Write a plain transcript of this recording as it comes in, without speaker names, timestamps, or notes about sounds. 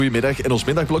Goedemiddag. En ons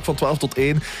middagblok van 12 tot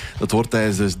 1. Dat wordt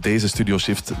tijdens deze Studio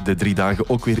Shift de 3 dagen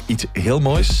ook weer iets heel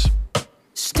moois.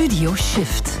 Studio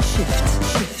Shift.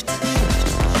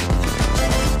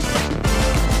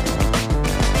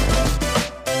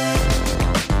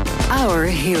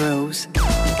 Our heroes.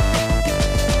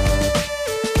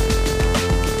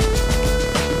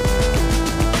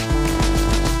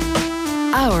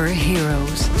 Our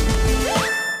heroes.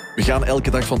 We gaan elke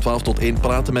dag van 12 tot 1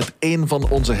 praten met één van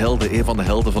onze helden. Een van de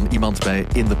helden van iemand bij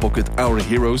In The Pocket, Our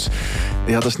Heroes.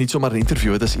 Ja, dat is niet zomaar een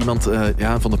interview. Dat is iemand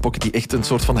van The Pocket die echt een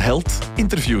soort van held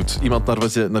interviewt. Iemand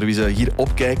naar wie ze hier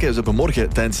opkijken. Ze hebben morgen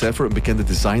Dan Saffer, een bekende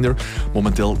designer.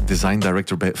 Momenteel design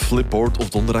director bij Flipboard. Of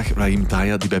donderdag Raheem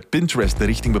Taya, die bij Pinterest de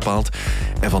richting bepaalt.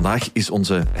 En vandaag is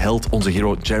onze held, onze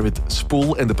hero Jared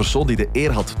Spoel. En de persoon die de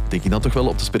eer had, denk je dan toch wel,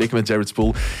 op te spreken met Jared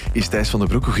Spoel, is Thijs van den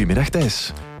Broek. Goedemiddag,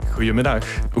 Thijs. Goedemiddag.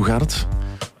 Hoe gaat het?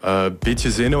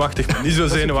 Beetje zenuwachtig, maar niet zo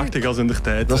zenuwachtig als in der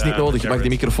tijd. Dat is niet nodig. Je mag die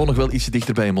microfoon nog wel ietsje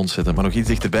dichter bij je mond zetten, maar nog iets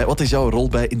dichterbij. Wat is jouw rol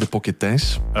bij In The Pocket,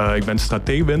 Thijs? Ik ben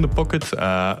stratege bij In The Pocket.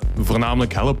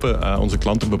 Voornamelijk helpen onze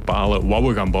klanten bepalen wat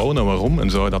we gaan bouwen en waarom. En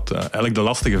zo dat eigenlijk de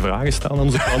lastige vragen stellen aan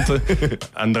onze klanten.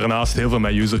 En daarnaast heel veel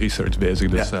met user research bezig.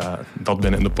 Dus dat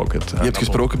binnen In The Pocket. Je hebt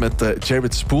gesproken met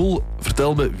Jared Spoel.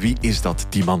 Vertel me, wie is dat,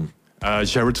 die man?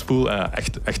 Jared Spoel,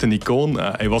 echt een icoon.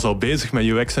 Hij was al bezig met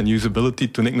UX en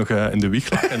usability toen ik nog in de wieg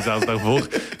lag en zelfs daarvoor.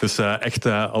 Dus echt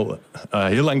al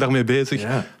heel lang daarmee bezig.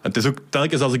 Ja. Het is ook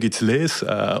telkens als ik iets lees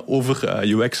over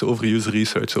UX, over user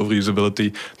research, over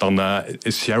usability, dan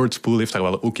is Jared Spoel heeft daar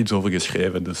wel ook iets over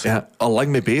geschreven. Dus. Ja, al lang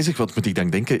mee bezig. Wat moet ik dan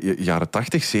denken? Jaren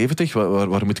 80, 70?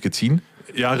 Waar moet ik het zien?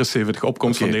 Jaren 70,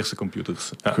 opkomst van de eerste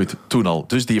computers. Ja. Goed, toen al.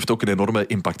 Dus die heeft ook een enorme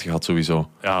impact gehad, sowieso.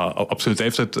 Ja, absoluut.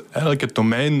 Hij heeft eigenlijk het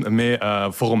domein mee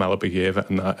vorm helpen geven.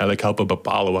 En eigenlijk helpen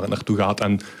bepalen waar het naartoe gaat.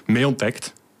 En mee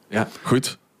ontdekt. Ja,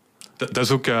 goed. Dat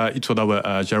is ook iets wat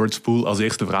we Jared Spoel als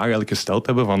eerste vraag eigenlijk gesteld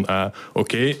hebben. Van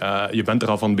je bent er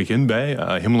al van het begin bij,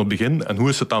 helemaal op het begin. En hoe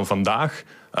is het dan vandaag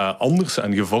anders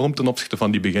en gevormd ten opzichte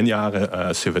van die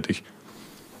beginjaren 70?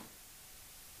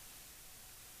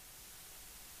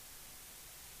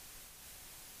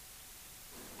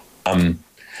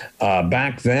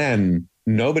 Back then,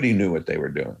 nobody knew what they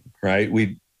were doing, right?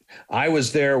 I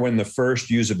was there when the first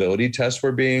usability tests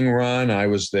were being run. I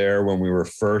was there when we were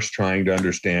first trying to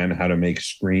understand how to make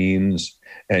screens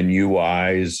and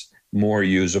UIs more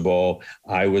usable.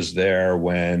 I was there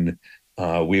when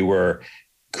we were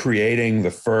creating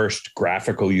the first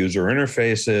graphical user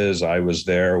interfaces. I was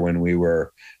there when we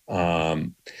were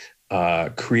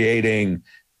creating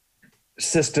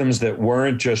systems that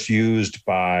weren't just used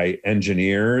by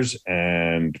engineers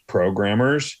and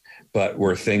programmers, but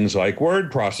were things like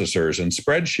word processors and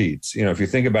spreadsheets. You know, if you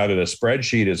think about it, a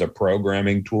spreadsheet is a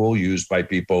programming tool used by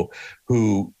people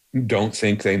who don't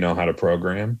think they know how to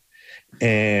program.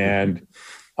 And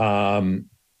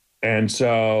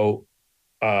so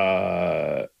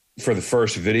for the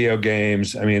first video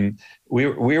games, I mean,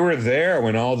 we were there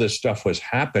when all this stuff was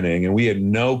happening, and we had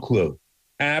no clue,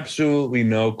 absolutely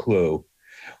no clue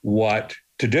what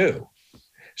to do.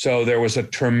 So there was a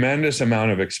tremendous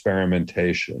amount of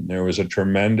experimentation. There was a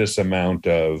tremendous amount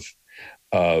of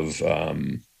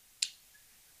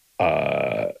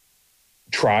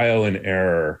trial and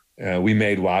error. We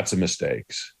made lots of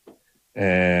mistakes,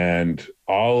 and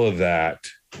all of that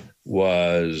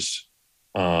was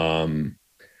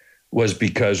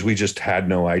because we just had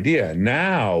no idea.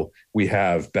 Now we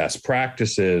have best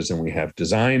practices, and we have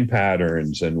design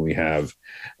patterns, and we have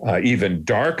even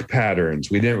dark patterns.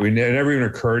 It never even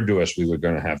occurred to us we were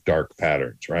going to have dark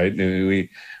patterns, right?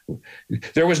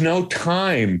 There was no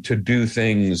time to do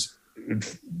things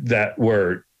that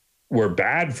were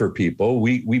bad for people.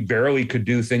 We barely could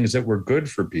do things that were good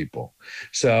for people.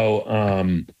 So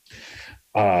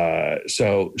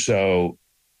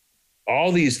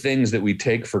all these things that we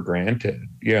take for granted,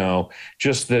 you know,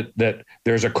 just that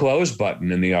there's a close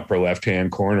button in the upper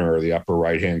left-hand corner or the upper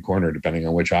right-hand corner, depending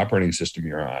on which operating system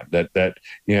you're on, that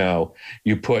you know,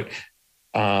 you put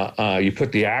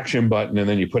the action button and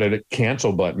then you put a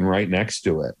cancel button right next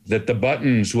to it, that the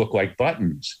buttons look like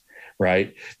buttons,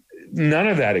 right? None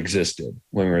of that existed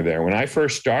when we were there. When I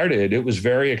first started, it was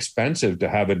very expensive to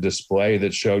have a display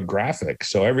that showed graphics.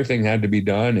 So everything had to be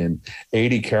done in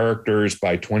 80 characters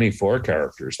by 24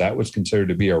 characters. That was considered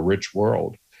to be a rich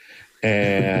world.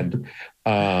 And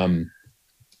and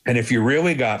if you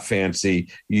really got fancy,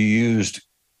 you used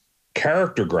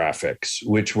character graphics,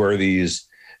 which were this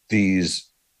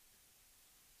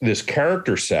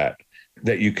character set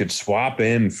that you could swap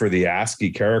in for the ASCII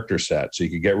character set. So you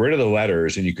could get rid of the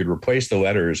letters and you could replace the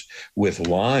letters with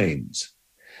lines.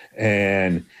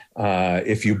 And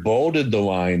if you bolded the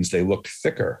lines, they looked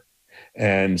thicker.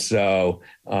 And so,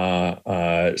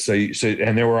 and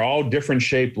there were all different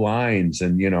shaped lines,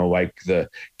 and like the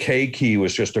K key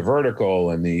was just a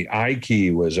vertical, and the I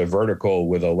key was a vertical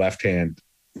with a left hand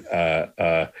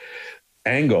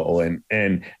angle,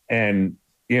 and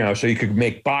so you could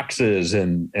make boxes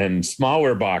and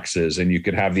smaller boxes, and you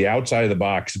could have the outside of the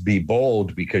box be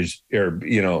bold be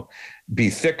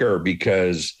thicker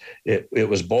because it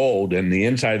was bold, and the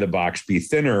inside of the box be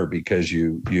thinner because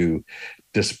you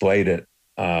displayed it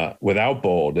without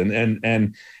bold,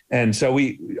 and so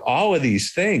we all of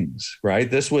these things, right?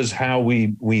 This was how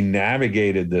we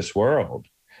navigated this world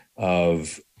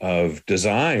of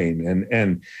design,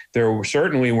 and there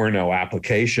certainly were no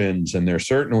applications, and there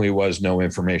certainly was no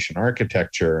information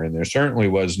architecture, and there certainly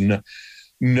was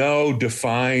no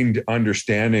defined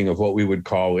understanding of what we would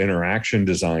call interaction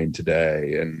design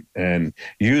today, and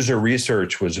user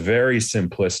research was very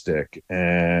simplistic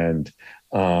and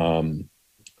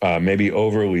maybe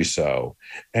overly so,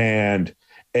 and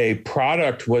a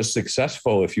product was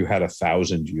successful if you had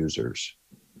 1,000 users.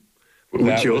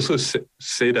 Would you also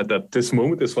say that at this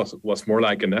moment this was more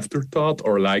like an afterthought,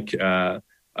 or like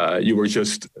you were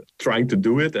just trying to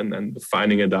do it and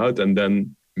finding it out, and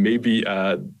then maybe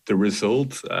the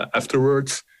result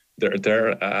afterwards,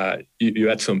 you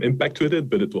had some impact with it,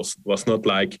 but it was not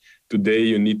like today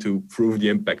you need to prove the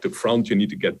impact up front, you need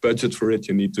to get budget for it,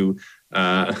 you need to...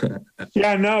 I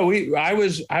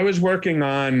was working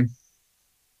on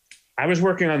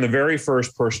the very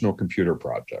first personal computer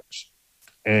projects.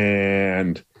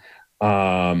 And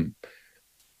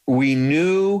we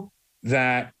knew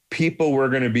that people were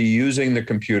going to be using the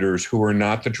computers who were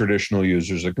not the traditional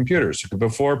users of computers.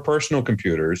 Before personal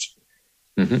computers,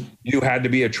 you had to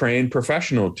be a trained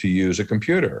professional to use a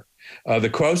computer. The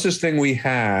closest thing we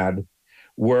had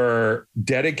were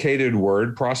dedicated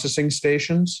word processing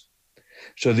stations.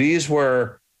 So these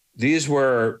were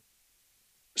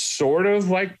sort of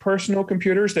like personal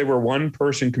computers. They were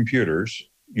one-person computers,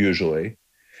 usually.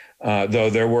 Though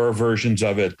there were versions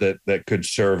of it that could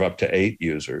serve up to 8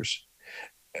 users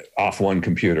off one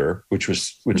computer, which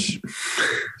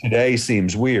today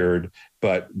seems weird,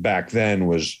 but back then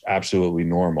was absolutely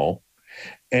normal.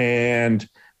 And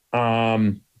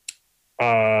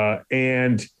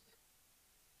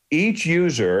each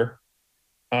user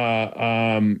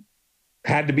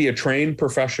had to be a trained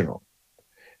professional,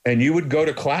 and you would go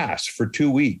to class for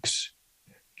 2 weeks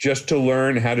just to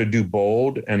learn how to do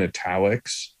bold and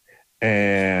italics,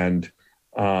 and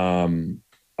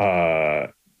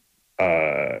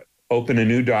open a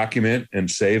new document and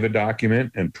save a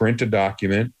document and print a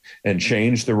document and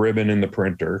change the ribbon in the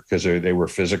printer, because they were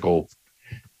physical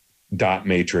dot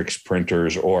matrix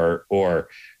printers, or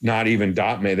not even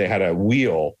dot matrix. They had a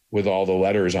wheel with all the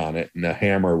letters on it, and the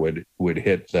hammer would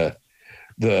hit the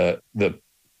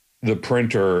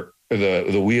printer,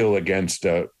 the wheel against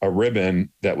a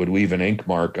ribbon that would leave an ink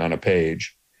mark on a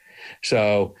page.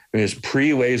 So it was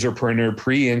pre-laser printer,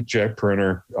 pre-inkjet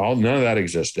printer. None of that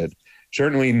existed.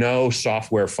 Certainly no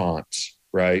software fonts,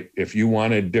 right? If you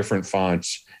wanted different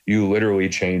fonts, you literally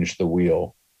changed the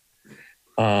wheel.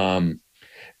 And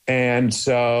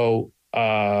so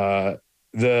or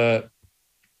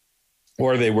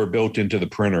they were built into the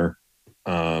printer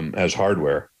as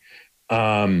hardware.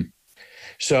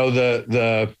 So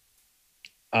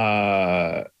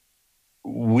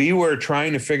we were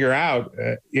trying to figure out,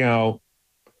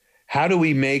 how do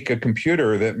we make a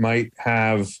computer that might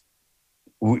have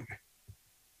 1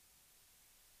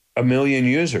 million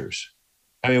users?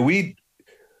 I mean,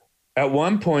 at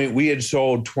one point we had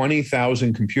sold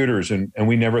 20,000 computers, and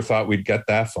we never thought we'd get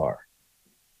that far.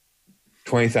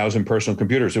 20,000 personal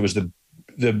computers. It was the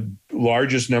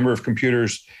largest number of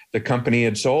computers the company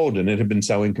had sold, and it had been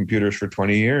selling computers for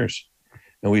 20 years.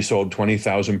 And we sold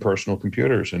 20,000 personal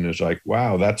computers, and it's like,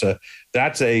 wow, that's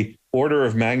a order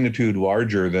of magnitude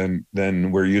larger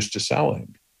than we're used to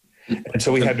selling. And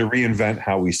so we had to reinvent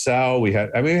how we sell. We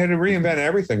had to reinvent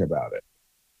everything about it.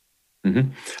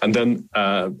 Mm-hmm. And then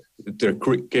there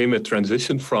came a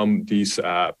transition from these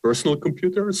personal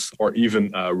computers, or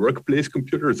even workplace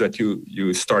computers that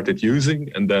you started using,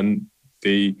 and then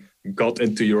they got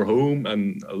into your home,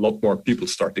 and a lot more people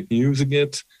started using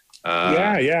it.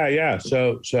 Yeah.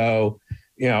 So,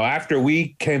 after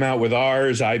we came out with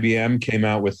ours, IBM came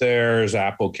out with theirs,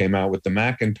 Apple came out with the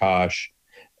Macintosh,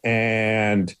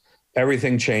 and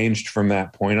everything changed from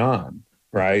that point on,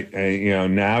 right?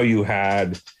 And, now you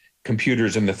had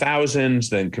computers in the thousands,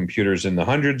 then computers in the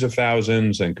hundreds of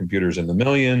thousands, and computers in the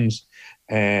millions.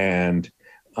 And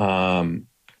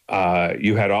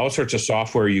You had all sorts of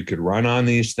software you could run on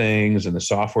these things, and the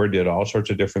software did all sorts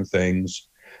of different things.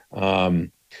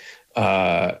 And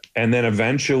then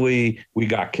eventually we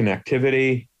got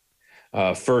connectivity,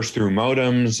 first through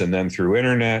modems, and then through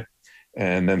internet,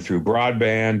 and then through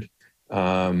broadband,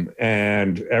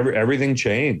 and everything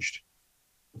changed,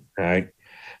 right?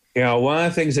 One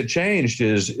of the things that changed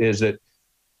is that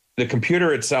the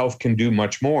computer itself can do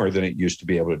much more than it used to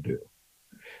be able to do,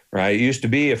 right? It used to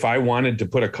be, if I wanted to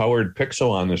put a colored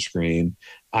pixel on the screen,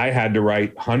 I had to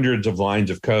write hundreds of lines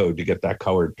of code to get that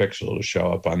colored pixel to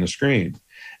show up on the screen.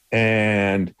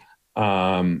 And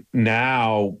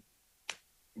now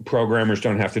programmers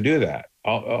don't have to do that.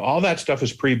 All that stuff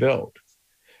is pre-built,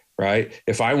 right?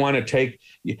 If I want to take,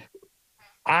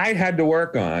 I had to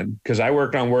work on, because I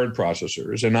worked on word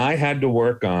processors, and I had to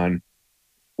work on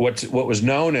what was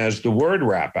known as the word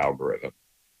wrap algorithm.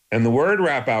 And the word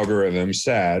wrap algorithm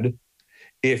said,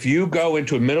 if you go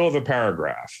into the middle of a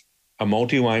paragraph, a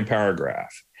multi-line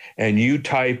paragraph, and you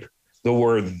type the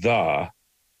word "the,"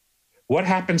 what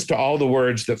happens to all the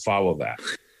words that follow that?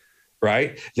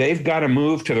 Right? They've got to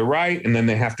move to the right, and then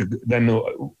they have to,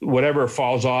 whatever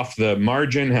falls off the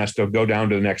margin has to go down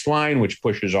to the next line, which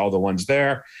pushes all the ones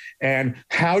there. And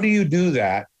how do you do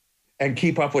that and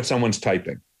keep up with someone's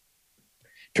typing?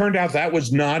 Turned out that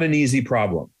was not an easy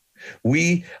problem.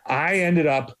 I ended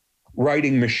up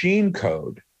writing machine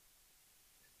code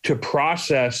to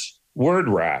process word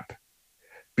wrap,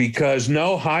 because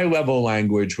no high-level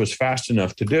language was fast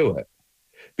enough to do it,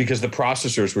 because the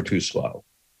processors were too slow.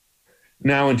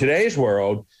 Now, in today's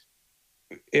world,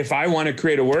 if I want to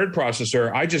create a word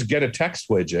processor, I just get a text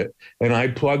widget and I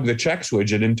plug the text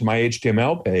widget into my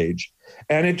HTML page,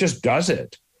 and it just does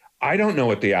it. I don't know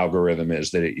what the algorithm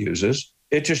is that it uses.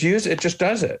 It just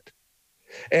does it.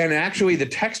 And actually, the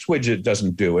text widget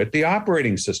doesn't do it. The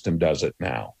operating system does it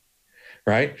now,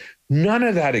 right? None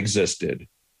of that existed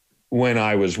when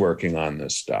I was working on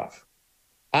this stuff.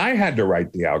 I had to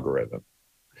write the algorithm.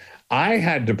 I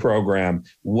had to program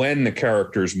when the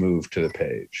characters moved to the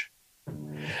page.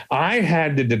 I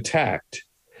had to detect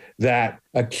that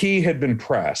a key had been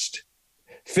pressed,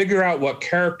 figure out what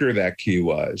character that key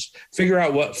was, figure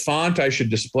out what font I should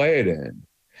display it in,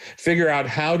 figure out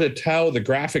how to tell the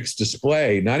graphics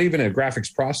display, not even a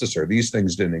graphics processor, these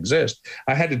things didn't exist.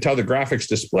 I had to tell the graphics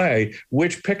display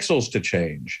which pixels to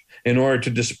change in order to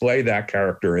display that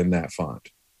character in that font.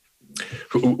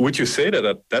 Would you say that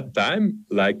at that time,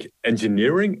 like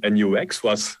engineering and UX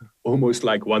was almost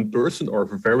like one person, or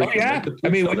very connected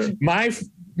to each other?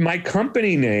 My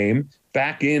company name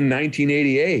back in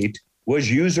 1988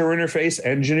 was User Interface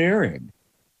Engineering,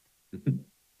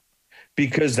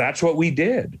 because that's what we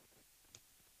did.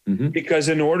 Mm-hmm. Because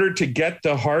in order to get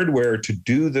the hardware to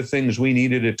do the things we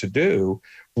needed it to do,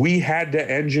 we had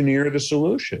to engineer the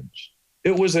solutions.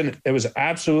 It was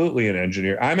absolutely an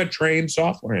engineer. I'm a trained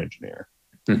software engineer.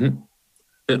 Mm-hmm.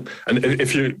 Yeah. And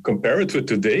if you compare it with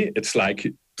today, it's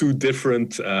like two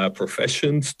different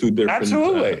professions, two different...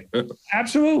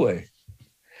 Absolutely.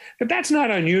 But that's not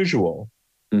unusual,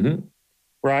 mm-hmm.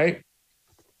 right?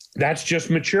 That's just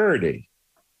maturity.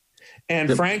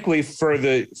 And frankly, for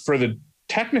the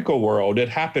technical world, it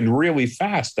happened really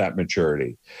fast, that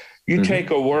maturity. You mm-hmm. take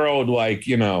a world like,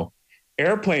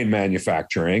 airplane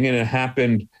manufacturing, and it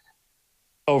happened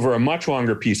over a much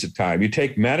longer piece of time. You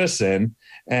take medicine,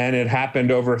 and it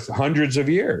happened over hundreds of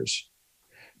years.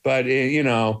 But,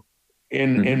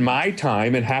 in my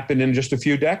time, it happened in just a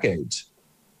few decades.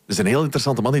 Dat is een heel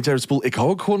interessante man, die Jared Spool. Ik hou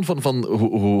ook gewoon van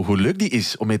hoe leuk die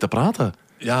is om mee te praten.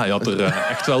 Ja, je had er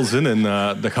echt wel zin in.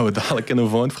 Dat gaan we dadelijk in een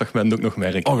volgend fragment ook nog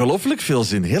merken. Ongelooflijk veel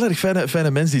zin. Heel erg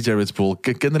fijne mens, die Jared Spool.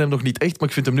 Ik ken hem nog niet echt, maar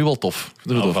ik vind hem nu wel tof.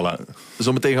 Voilà.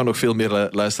 Zometeen gaan we nog veel meer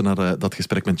luisteren naar dat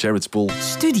gesprek met Jared Spool.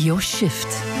 Studio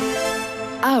Shift.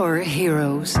 Our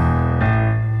Heroes.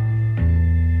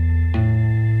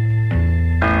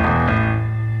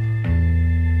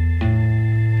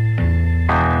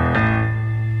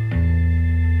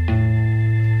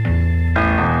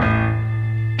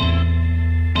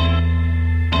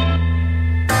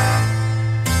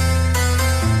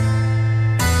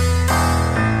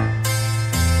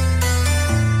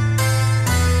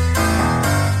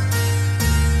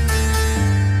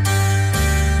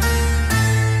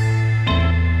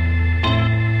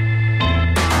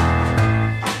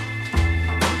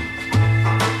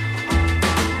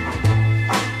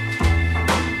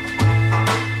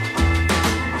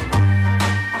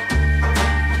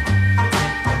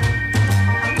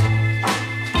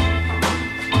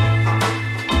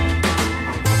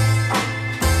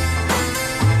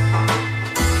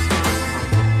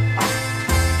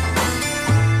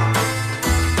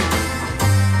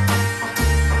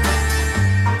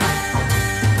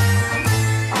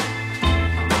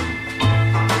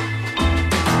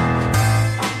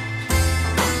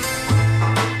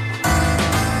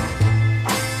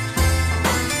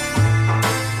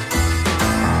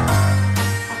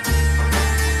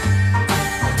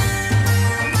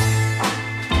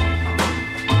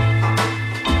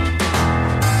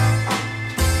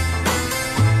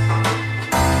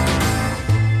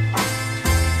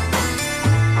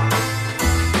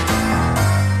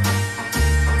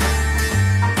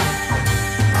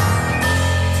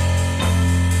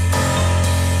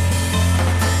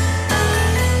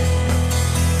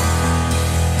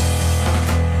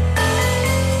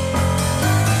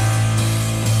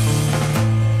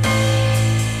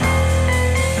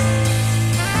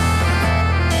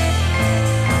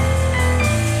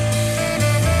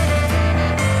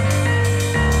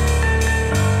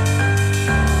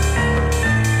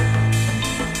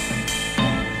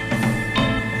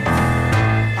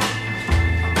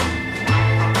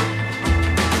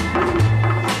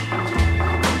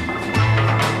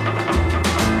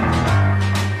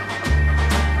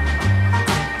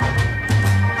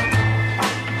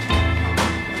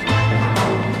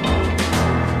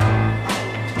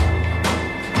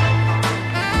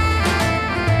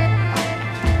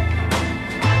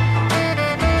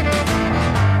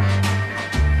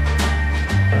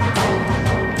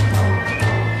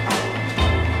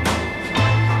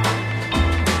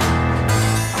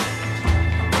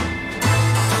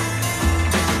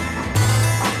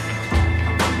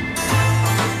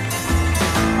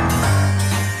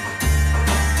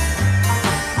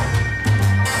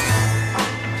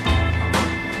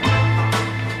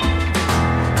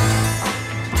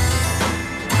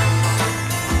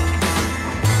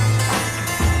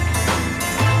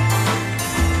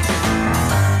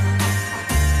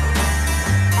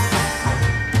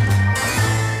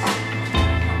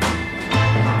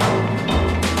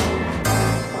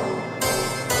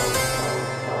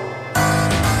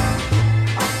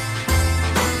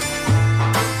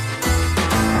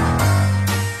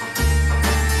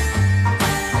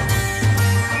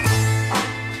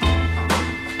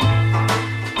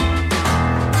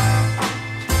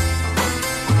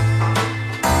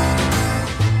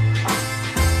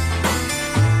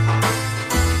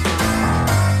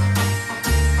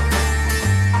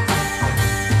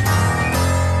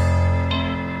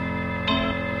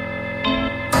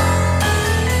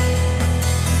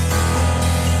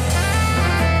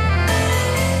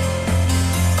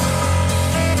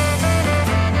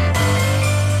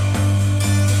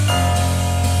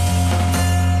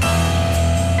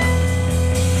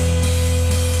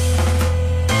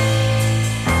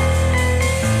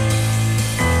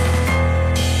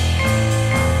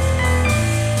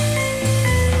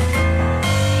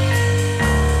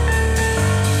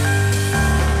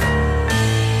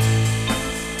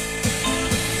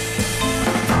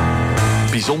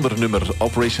 bijzonder nummer,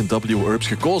 Operation W Herbs,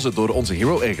 gekozen door onze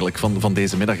hero eigenlijk van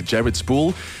deze middag, Jared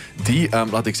Spool. Die,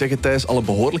 laat ik zeggen, Thijs, al een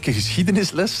behoorlijke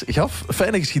geschiedenisles gaf.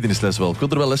 Fijne geschiedenisles wel. Ik wil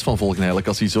er wel les van volgen eigenlijk,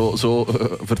 als hij zo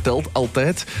vertelt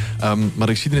altijd. Maar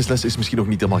de geschiedenisles is misschien nog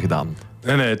niet helemaal gedaan.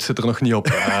 Nee, het zit er nog niet op.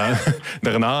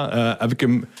 Daarna heb ik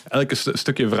hem elke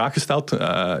stukje vraag gesteld.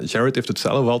 Jared heeft het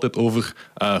zelf altijd over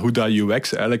hoe dat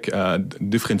UX eigenlijk een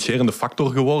differentiërende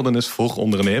factor geworden is voor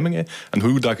ondernemingen en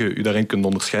hoe dat je daarin kunt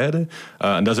onderscheiden.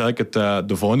 En dat is eigenlijk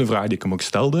de volgende vraag die ik hem ook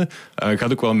stelde. Je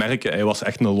gaat ook wel merken, hij was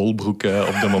echt een lolbroek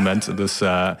op dat moment. Dus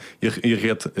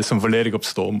hier is hem volledig op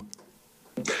stoom.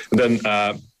 Dan...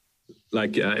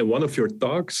 in one of your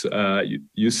talks,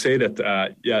 you say that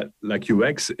like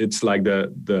UX, it's like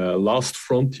the last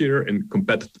frontier in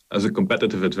as a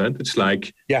competitive advantage.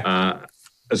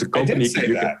 As a company, I did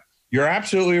say that. You're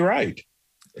absolutely right.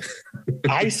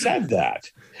 I said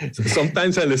that.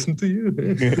 Sometimes I listen to you.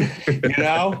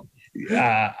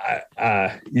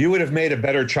 You would have made a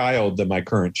better child than my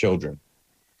current children.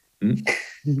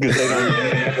 Because they don't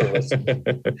ever listen.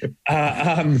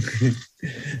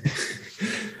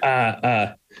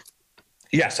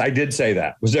 Yes, I did say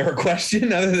that. Was there a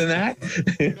question other than that?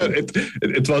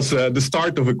 It was the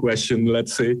start of a question,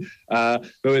 let's say.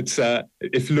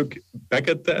 If you look back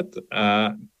at that,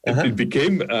 it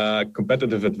became a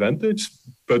competitive advantage.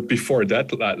 But before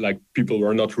that, like people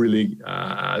were not really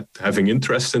having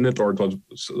interest in it, or it was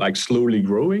like slowly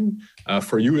growing.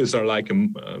 For you, is there like a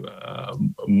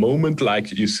moment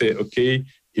like you say, okay,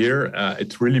 here,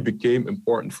 it really became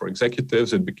important for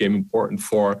executives. It became important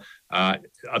for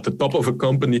at the top of a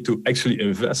company to actually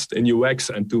invest in UX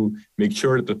and to make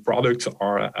sure that the products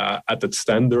are at that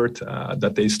standard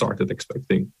that they started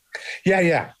expecting.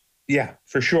 Yeah,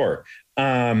 for sure.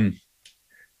 That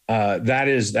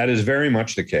is very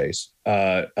much the case.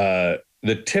 The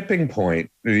tipping point,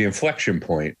 the inflection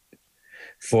point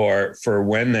for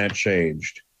when that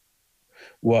changed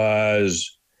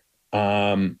was.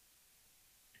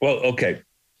 Okay.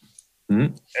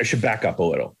 Mm-hmm. I should back up a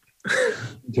little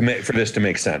for this to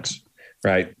make sense,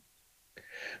 right?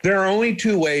 There are only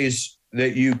two ways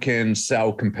that you can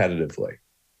sell competitively.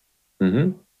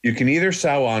 Mm-hmm. You can either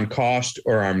sell on cost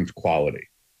or on quality.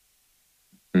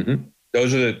 Mm-hmm.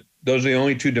 Those are the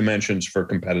only two dimensions for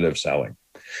competitive selling.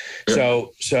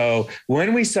 Sure. So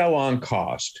when we sell on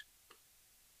cost,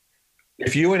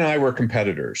 if you and I were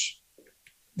competitors,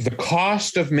 the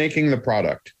cost of making the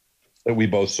product that we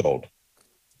both sold.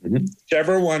 Mm-hmm.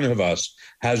 Whichever one of us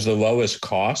has the lowest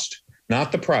cost,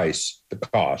 not the price, the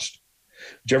cost.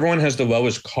 Whichever one has the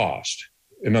lowest cost,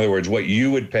 in other words, what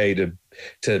you would pay to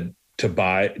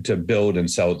build and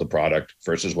sell the product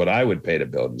versus what I would pay to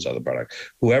build and sell the product.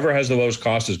 Whoever has the lowest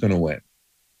cost is going to win.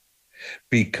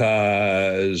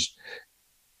 Because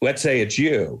let's say it's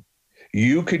you.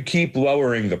 You could keep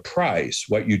lowering the price,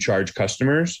 what you charge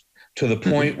customers, to the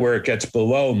point where it gets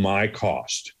below my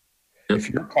cost. If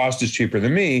your cost is cheaper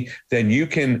than me, then you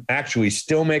can actually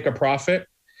still make a profit.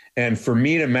 And for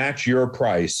me to match your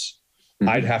price,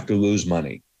 I'd have to lose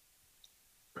money.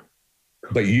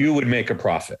 But you would make a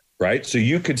profit, right? So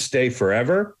you could stay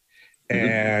forever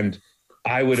and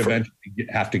I would eventually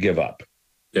have to give up.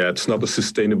 Yeah, it's not a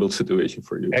sustainable situation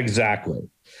for you. Exactly.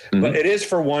 Mm-hmm. But it is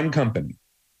for one company.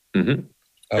 Mm-hmm.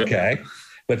 Okay. Yeah.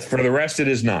 But for the rest, it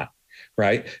is not,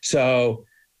 right? So,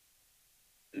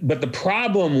 but the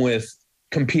problem with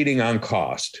competing on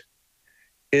cost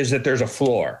is that there's a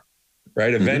floor,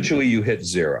 right? Eventually you hit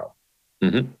zero.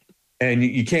 Mm-hmm. And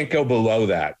you can't go below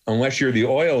that unless you're the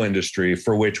oil industry,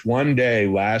 for which one day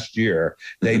last year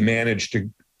they managed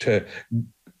to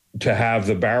have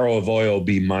the barrel of oil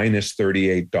be minus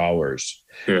 $38.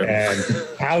 Yeah. And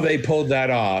how they pulled that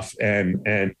off.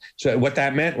 And so what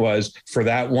that meant was, for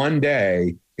that one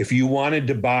day, if you wanted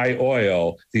to buy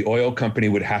oil, the oil company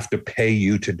would have to pay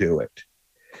you to do it.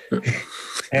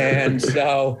 And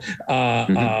so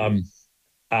it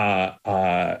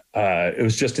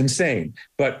was just insane.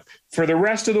 But for the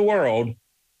rest of the world,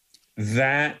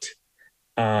 that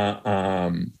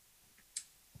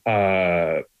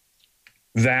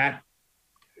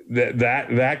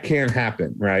can't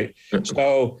happen, right?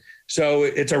 So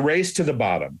it's a race to the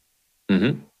bottom.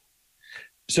 Mm-hmm.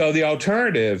 So the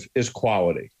alternative is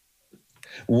quality.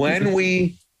 When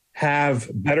we have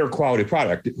better quality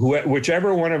product,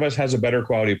 whichever one of us has a better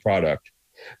quality product,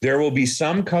 there will be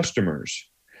some customers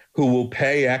who will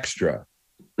pay extra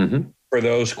for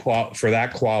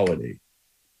that quality.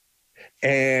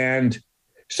 And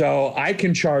so I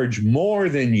can charge more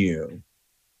than you.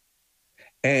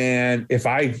 And if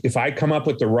I come up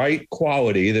with the right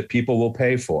quality that people will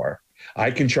pay for,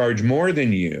 I can charge more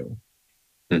than you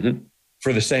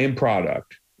for the same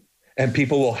product. and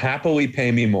people will happily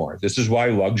pay me more. This is why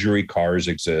luxury cars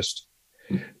exist.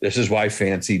 This is why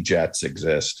fancy jets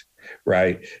exist,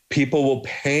 right? People will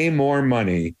pay more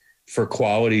money for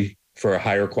quality, for a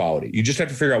higher quality. You just have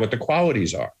to figure out what the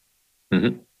qualities are.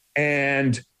 Mm-hmm.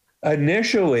 And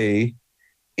initially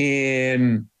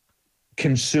in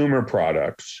consumer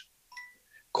products,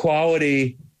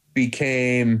 quality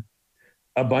became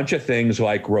a bunch of things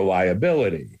like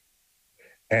reliability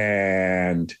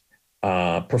and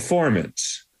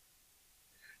performance.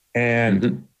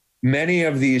 And many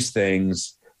of these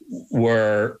things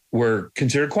were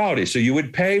considered quality. So you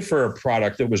would pay for a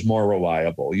product that was more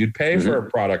reliable. You'd pay for a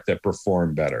product that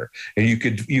performed better. And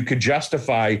you could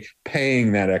justify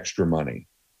paying that extra money.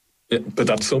 Yeah, but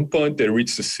at some point they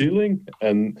reach the ceiling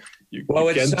and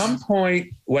at some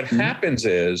point what happens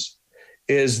is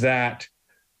that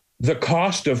the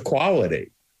cost of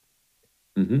quality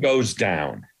goes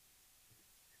down,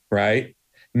 right?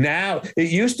 Now,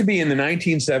 it used to be in the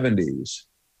 1970s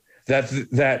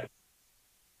that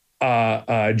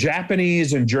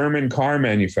Japanese and German car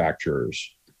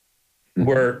manufacturers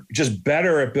were just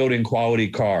better at building quality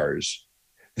cars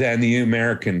than the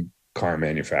American car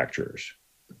manufacturers.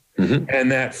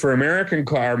 And that for American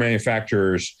car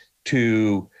manufacturers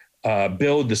to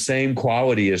build the same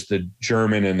quality as the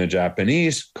German and the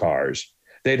Japanese cars,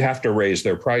 they'd have to raise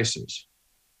their prices.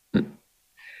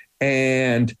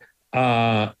 And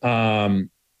but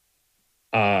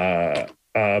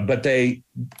they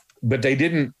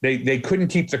didn't. They couldn't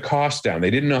keep the cost down. They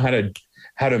didn't know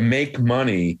how to make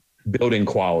money building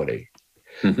quality.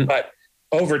 But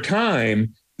over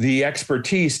time, the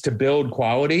expertise to build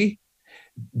quality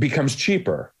becomes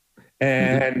cheaper,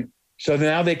 and so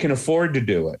now they can afford to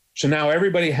do it. So now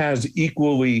everybody has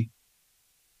equally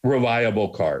reliable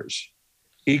cars,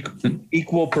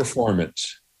 equal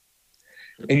performance.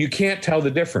 And you can't tell the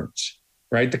difference,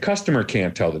 right? The customer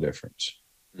can't tell the difference,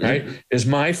 right? Is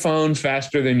my phone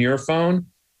faster than your phone?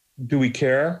 Do we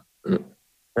care?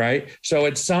 Right? So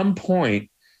at some point,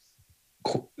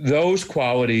 those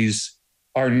qualities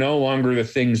are no longer the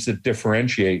things that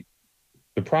differentiate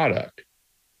the product.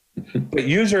 But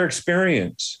user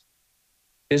experience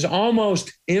is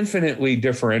almost infinitely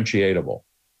differentiatable.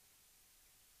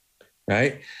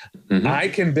 Right? I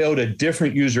can build a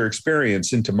different user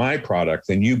experience into my product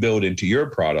than you build into your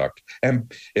product.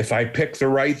 And if I pick the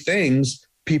right things,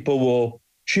 people will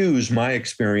choose my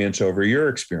experience over your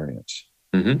experience.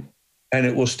 And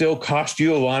it will still cost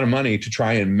you a lot of money to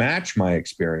try and match my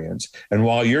experience. And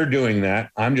while you're doing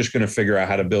that, I'm just going to figure out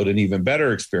how to build an even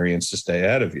better experience to stay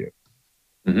ahead of you.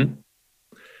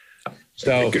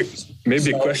 So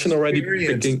maybe a question already.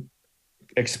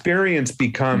 Experience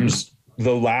becomes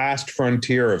the last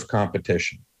frontier of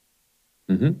competition,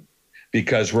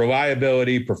 because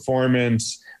reliability,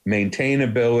 performance,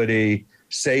 maintainability,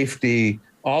 safety,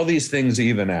 all these things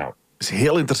even out. Het is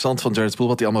heel interessant van Jared Spool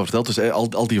wat hij allemaal vertelt. Dus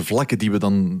al die vlakken die we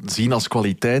dan zien als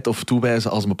kwaliteit of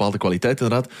toewijzen als een bepaalde kwaliteit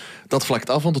inderdaad, dat vlakt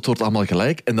af, want het wordt allemaal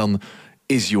gelijk. En dan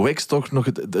is UX toch nog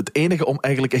het enige om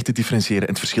eigenlijk echt te differentiëren en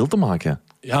het verschil te maken.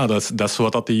 Ja, dat is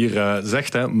wat hij hier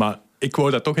zegt, hè. Maar ik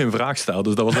wou dat toch in vraag stellen.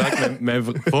 Dus dat was eigenlijk mijn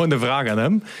volgende vraag aan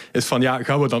hem. Is van, ja,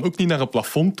 gaan we dan ook niet naar een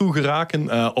plafond toe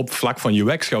geraken op vlak van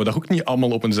UX? Gaan we daar ook niet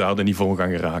allemaal op eenzelfde niveau gaan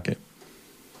geraken?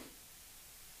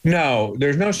 No,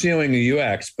 there's no ceiling in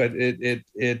UX, but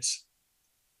it's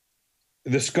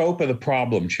the scope of the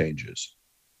problem changes.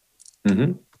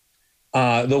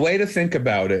 The way to think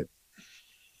about it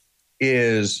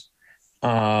is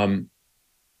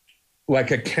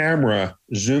like a camera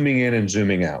zooming in and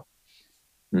zooming out.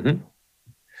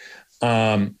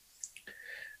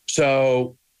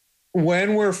 So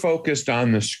when we're focused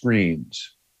on the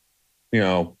screens,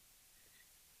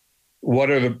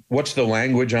 what's the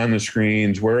language on the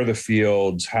screens? Where are the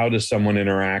fields? How does someone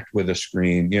interact with a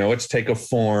screen? Let's take a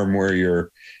form where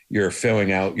you're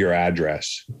filling out your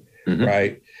address,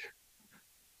 right?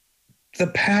 The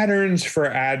patterns for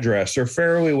address are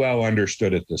fairly well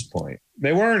understood at this point.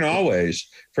 They weren't always.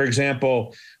 For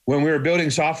example, when we were building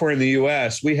software in the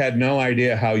US, we had no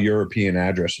idea how European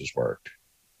addresses worked.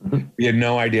 We had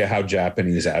no idea how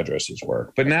Japanese addresses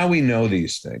work. But now we know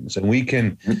these things, and we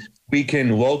can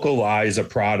localize a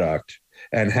product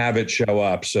and have it show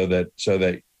up so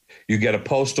that you get a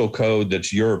postal code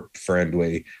that's Europe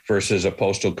friendly versus a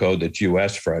postal code that's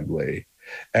US friendly.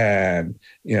 And,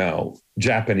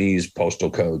 Japanese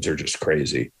postal codes are just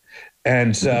crazy.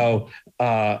 And so,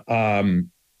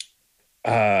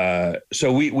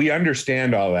 so we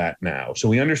understand all that now. So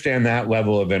we understand that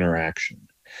level of interaction.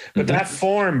 But that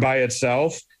form by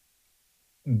itself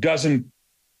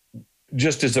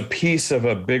just as a piece of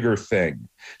a bigger thing.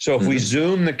 So if we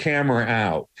zoom the camera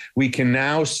out, we can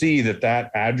now see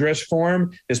that address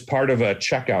form is part of a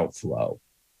checkout flow.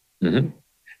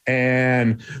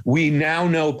 And we now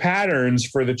know patterns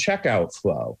for the checkout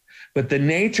flow. But the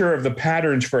nature of the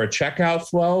patterns for a checkout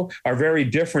flow are very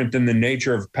different than the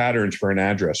nature of patterns for an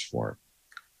address form.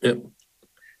 Yep.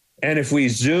 And if we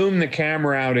zoom the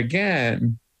camera out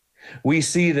again, we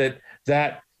see that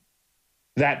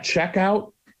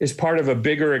checkout is part of a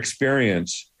bigger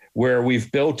experience where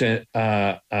we've built an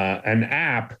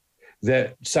app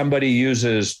that somebody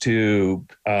uses to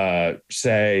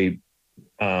say,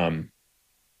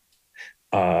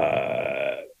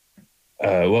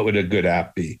 what would a good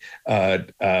app be?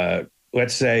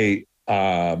 Let's say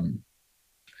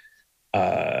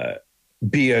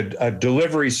be a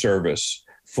delivery service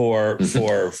for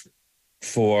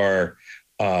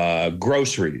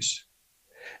groceries.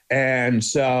 And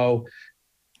so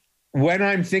when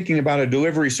I'm thinking about a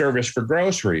delivery service for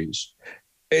groceries,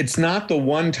 it's not the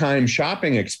one-time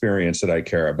shopping experience that I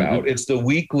care about. It's the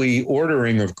weekly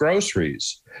ordering of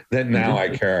groceries that now I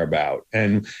care about.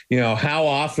 And, how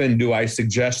often do I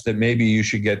suggest that maybe you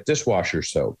should get dishwasher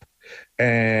soap?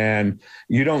 And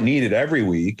you don't need it every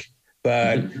week,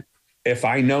 but if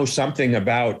I know something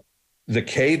about the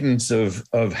cadence of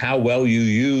how well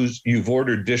you've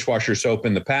ordered dishwasher soap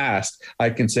in the past, I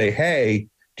can say, hey,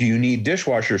 do you need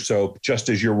dishwasher soap just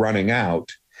as you're running out?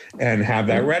 And have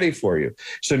that ready for you.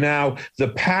 So now the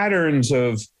patterns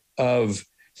of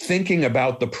thinking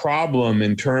about the problem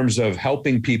in terms of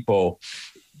helping people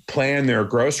plan their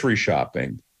grocery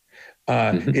shopping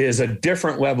is a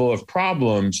different level of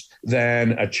problems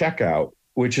than a checkout,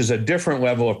 which is a different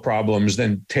level of problems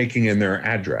than taking in their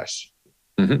address.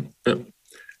 Yeah.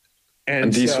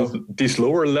 And these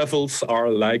lower levels are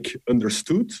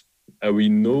understood. We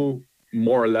know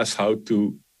more or less how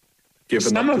to give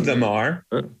some of them are.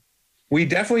 We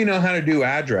definitely know how to do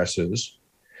addresses.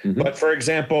 But for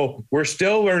example, we're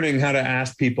still learning how to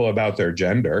ask people about their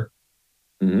gender.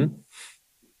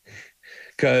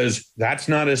 Because that's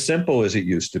not as simple as it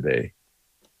used to be.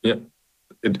 Yeah.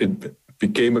 It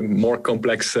became a more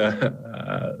complex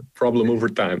problem over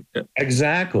time. Yeah.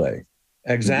 Exactly.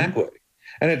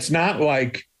 And it's not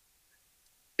like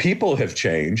people have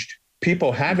changed.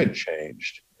 People haven't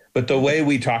changed. But the way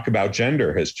we talk about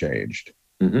gender has changed.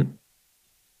 So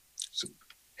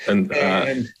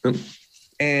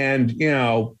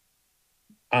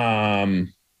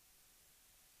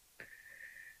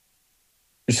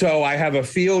I have a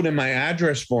field in my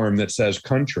address form that says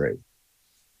country,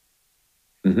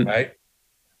 right?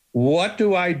 What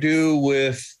do I do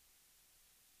with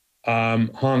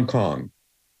Hong Kong?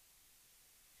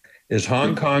 Is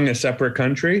Hong Kong a separate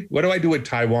country? What do I do with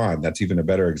Taiwan? That's even a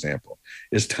better example.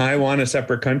 Is Taiwan a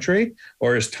separate country,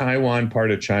 or is Taiwan part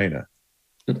of China?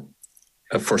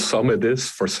 For some it is,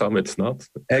 for some it's not.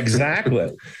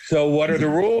 Exactly. So what are the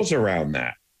rules around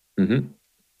that? And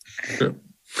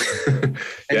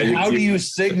how do you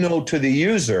signal to the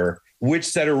user which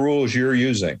set of rules you're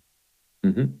using?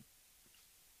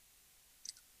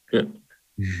 Yeah.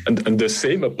 And the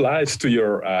same applies to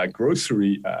your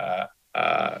grocery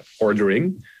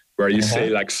ordering, where you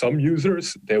say some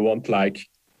users, they want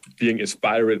being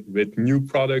inspired with new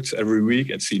products every week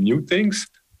and see new things,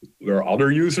 where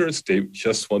other users, they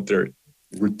just want their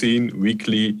routine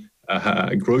weekly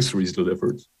groceries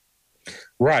delivered.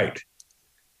 Right.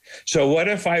 So what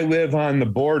if I live on the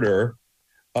border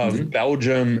of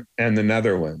Belgium and the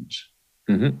Netherlands,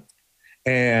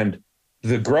 and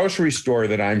the grocery store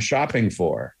that I'm shopping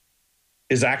for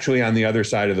is actually on the other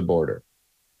side of the border?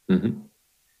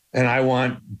 And I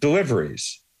want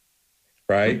deliveries,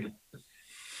 right?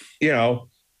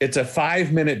 It's a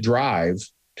 5-minute drive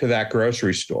to that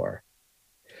grocery store,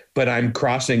 but I'm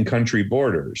crossing country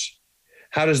borders.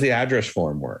 How does the address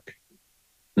form work?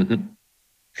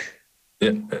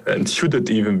 Yeah, and should it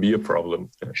even be a problem?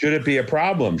 Should it be a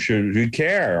problem? Should we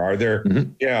care? Are there,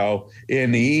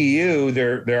 in the EU,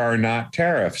 there are not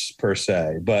tariffs per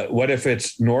se, but what if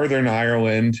it's Northern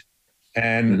Ireland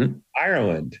and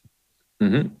Ireland,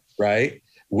 right?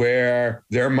 Where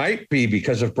there might be,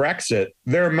 because of Brexit,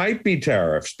 there might be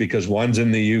tariffs because one's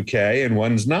in the UK and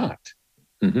one's not.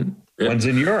 One's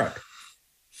in Europe.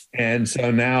 And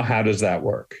so now how does that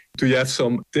work? Do you have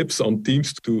some tips on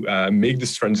teams to make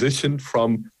this transition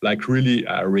from really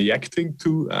reacting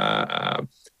to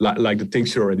like the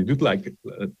things you already do, like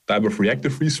type of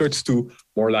reactive research, to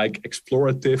more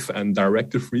explorative and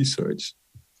directive research?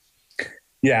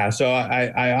 Yeah, so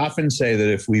I often say that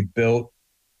if we built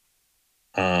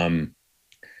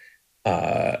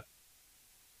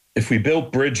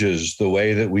bridges the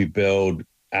way that we build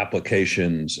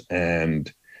applications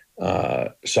and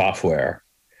software,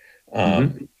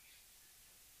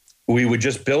 we would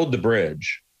just build the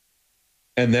bridge,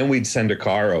 and then we'd send a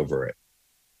car over it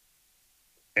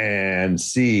and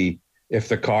see if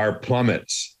the car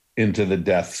plummets into the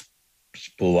depths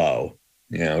below.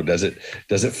 Does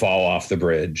it fall off the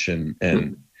bridge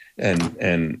and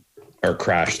or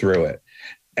crash through it?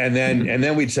 And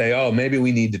then we'd say, oh, maybe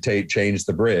we need to change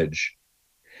the bridge,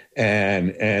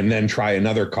 and then try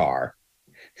another car,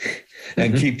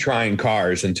 and keep trying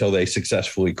cars until they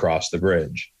successfully cross the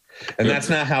bridge. And that's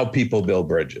not how people build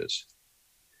bridges.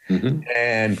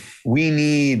 And we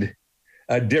need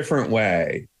a different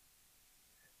way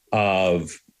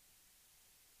of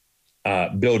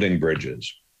building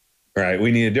bridges, right?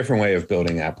 We need a different way of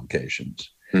building applications.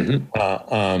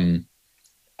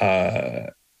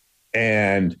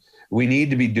 And we need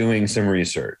to be doing some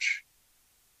research,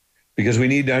 because we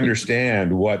need to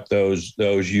understand what those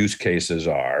use cases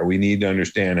are. We need to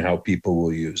understand how people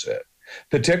will use it,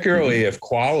 particularly if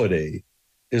quality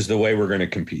is the way we're going to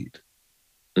compete.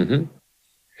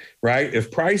 Right? If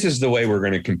price is the way we're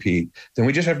going to compete, then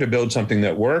we just have to build something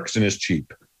that works and is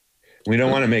cheap. We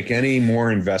don't want to make any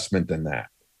more investment than that.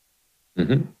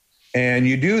 And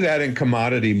you do that in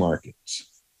commodity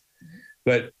markets.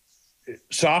 But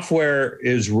software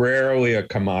is rarely a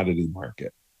commodity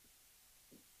market.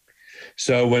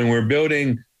 So when we're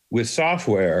building with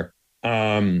software,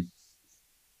 there's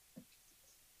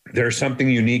something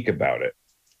unique about it.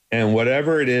 And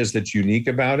whatever it is that's unique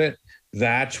about it,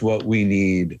 that's what we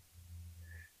need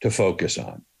to focus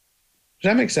on. Does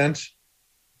that make sense?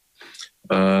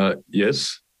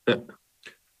 Yes.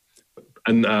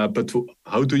 And but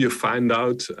how do you find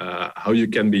out how you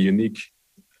can be unique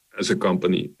as a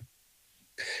company?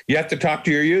 You have to talk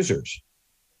to your users.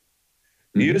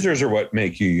 The users are what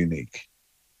make you unique.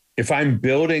 If I'm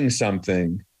building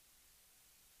something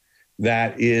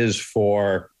that is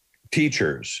for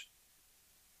teachers,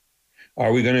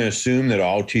 are we going to assume that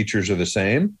all teachers are the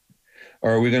same?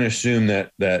 Or are we going to assume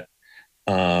that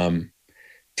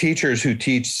teachers who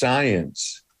teach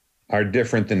science are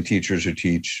different than teachers who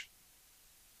teach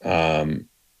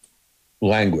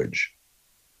language?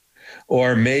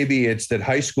 Or maybe it's that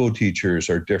high school teachers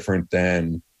are different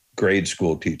than grade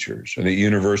school teachers, or that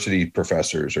university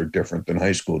professors are different than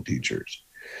high school teachers,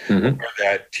 or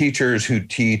that teachers who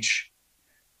teach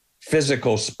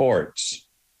physical sports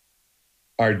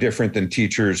are different than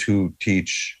teachers who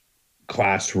teach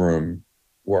classroom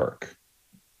work,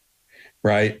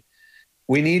 right?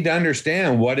 We need to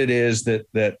understand what it is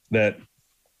that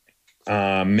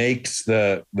makes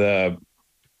the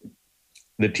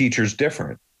teachers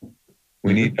different.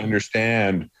 We need to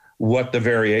understand what the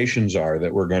variations are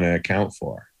that we're going to account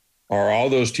for. Are all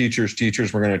those teachers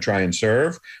we're going to try and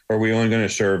serve, or are we only going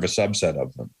to serve a subset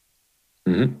of them?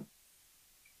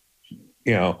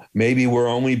 Maybe we're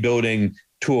only building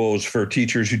tools for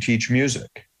teachers who teach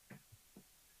music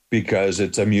because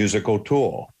it's a musical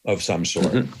tool of some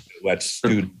sort. It lets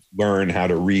students learn how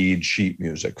to read sheet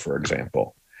music, for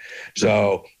example.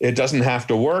 So it doesn't have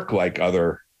to work like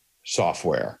other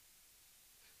software,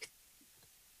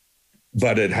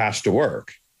 but it has to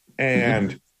work.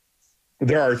 And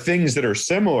there are things that are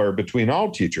similar between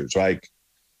all teachers, like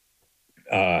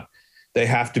they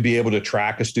have to be able to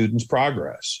track a student's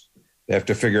progress. They have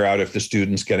to figure out if the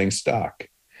student's getting stuck.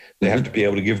 They have to be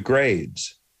able to give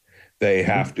grades. They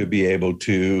have to be able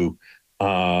to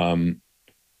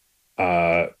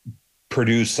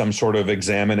produce some sort of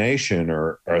examination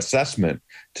or assessment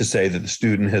to say that the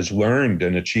student has learned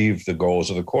and achieved the goals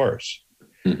of the course.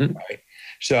 Right?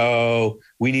 So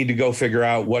we need to go figure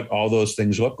out what all those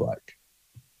things look like.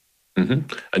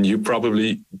 And you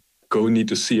probably need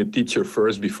to see a teacher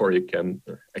first before you can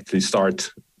actually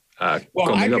start.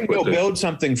 Well, I can go build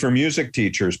something for music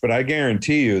teachers, but I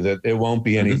guarantee you that it won't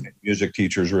be anything music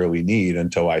teachers really need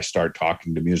until I start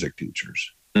talking to music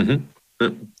teachers.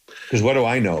 Because what do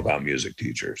I know about music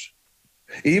teachers?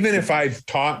 Even if I've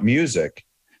taught music,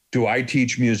 do I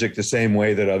teach music the same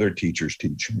way that other teachers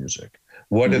teach music?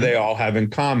 What do they all have in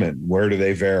common? Where do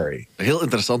they vary? Heel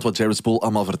interessant wat Jared Spool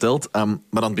allemaal vertelt. Maar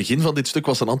aan het begin van dit stuk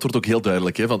was zijn antwoord ook heel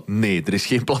duidelijk. Hè? Van nee, er is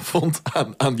geen plafond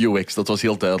aan UX. Dat was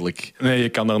heel duidelijk. Nee, je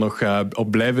kan daar nog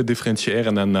op blijven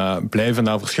differentiëren en blijven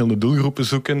naar verschillende doelgroepen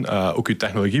zoeken. Ook je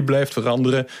technologie blijft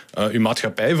veranderen. Je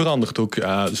maatschappij verandert ook.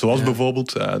 Zoals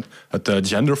bijvoorbeeld het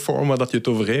genderforum waar dat je het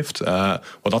over heeft.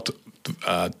 Wat dat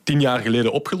 10 jaar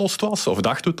geleden opgelost was, of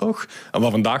dachten we toch, en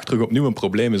wat vandaag terug opnieuw een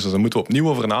probleem is. Dus daar moeten we opnieuw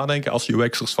over nadenken als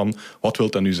UX'ers van, wat wil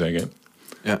dat nu zeggen?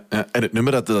 Ja. En het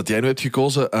nummer dat jij nu hebt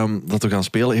gekozen, dat we gaan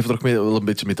spelen, heeft er ook wel een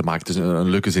beetje mee te maken. Het is een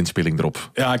leuke zinspeling erop.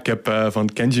 Ja, ik heb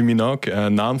van Kenji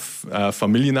Minogue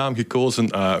familienaam gekozen.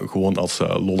 Gewoon als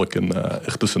lolleken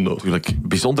ertussendoor. Natuurlijk,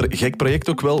 bijzonder gek project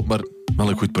ook wel, maar wel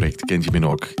een goed project, Kenji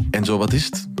Minogue. En zo, wat is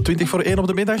het? 1:20 op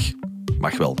de middag?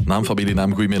 Mag wel. Naam,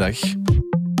 familienaam, goedemiddag.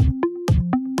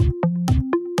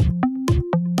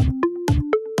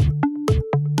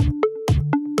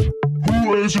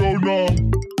 Hoe is jouw naam?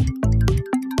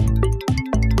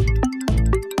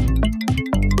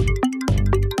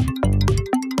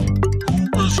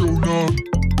 Hoe is jouw naam?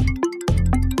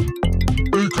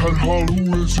 Ik herhaal,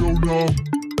 hoe is jouw naam?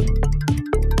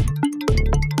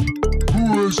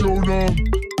 Hoe is jouw naam?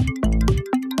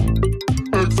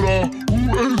 Ik vraag,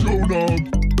 hoe is jouw naam?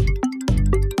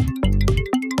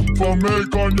 Van mij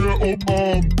kan je op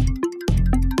aan.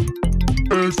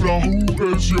 Ik vraag,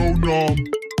 hoe is jouw naam?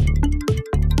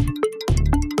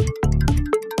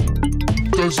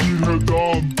 Het is hier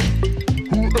gedaan.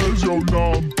 Hoe is jouw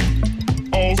naam?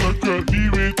 Als ik het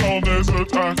niet weet, dan is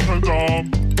het echt gedaan.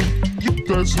 Het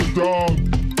is gedaan.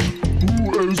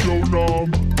 Hoe is jouw naam?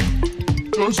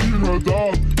 Het is hier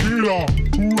gedaan. Mira,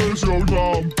 hoe is jouw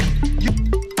naam?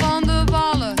 Van de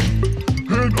Wallen.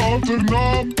 Hun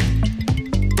achternaam.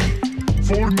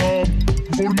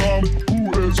 Voornaam,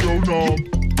 hoe is jouw naam?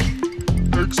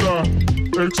 Ik zeg,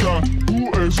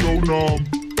 hoe is jouw naam?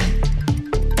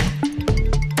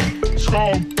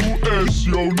 Schaam, hoe is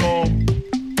jouw naam?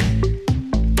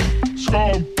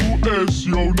 Schaam, hoe is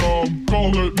jouw naam?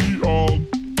 Kan het niet aan.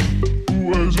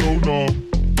 Hoe is jouw naam?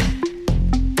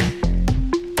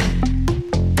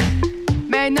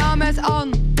 Mijn naam is Ann.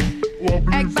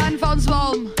 Ik ben van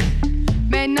Zwalm.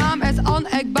 Mijn naam is Ann,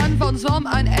 ik ben van Zwalm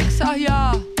en ik zeg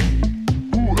ja.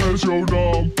 Hoe is jouw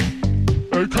naam?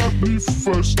 Ik heb niet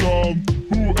verstaan.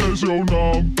 Hoe is jouw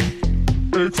naam?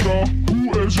 Ik vraag,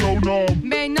 hoe is jouw naam?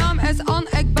 Mijn naam is Ann,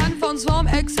 ik ben van Zwalm.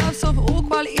 Ik zeg zelf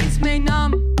ook wel eens mijn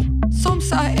naam. Soms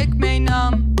zeg ik mijn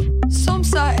naam. Soms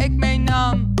zeg ik mijn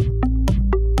naam.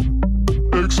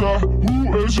 Ik zeg,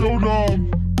 hoe is jouw naam?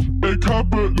 Ik heb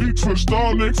het niet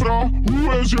verstaan. Ik vraag,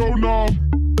 hoe is jouw naam?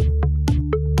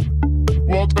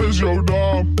 Wat is jouw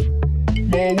naam?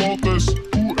 Maar wat is,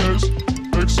 hoe is?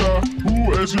 Ik zeg,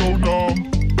 hoe is jouw naam?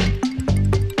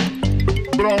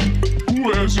 Bram,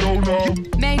 hoe is jouw naam?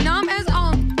 Mijn naam is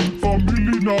Ann.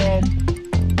 Familienaam.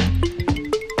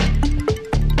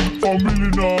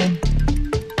 Familienaam.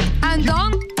 En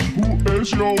dan? Hoe is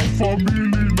jouw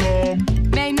familienaam?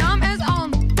 Mijn naam is Ann.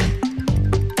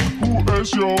 Hoe is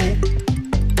jouw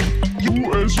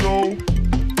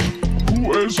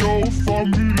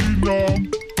familienaam?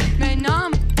 Mijn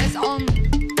naam is Ann.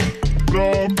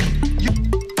 Bram,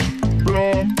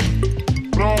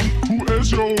 hoe is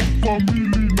jouw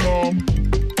familienaam?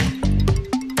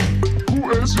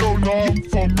 Hoe is jouw naam,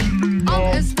 familienaam?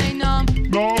 Ann is mijn naam.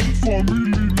 Naam,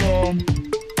 familienaam.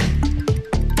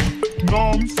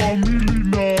 Naam,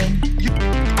 familienaam.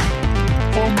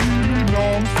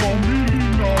 Familienaam.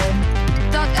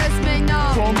 Dat is mijn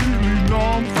naam.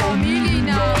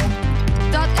 Familienaam.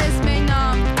 Dat is mijn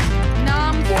naam.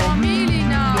 Naam,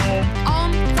 familienaam.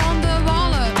 Ann van de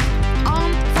Wallen.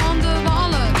 Ann van de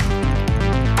Wallen.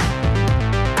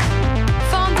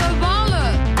 Van de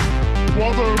Wallen.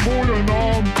 Wat een mooie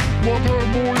naam.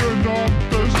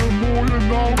 Het is een mooie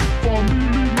naam.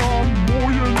 Familienaam.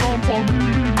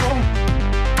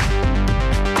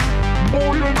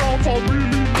 Mooie naam,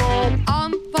 familienaam.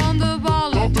 Ann van de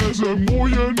Wallen. Dat is een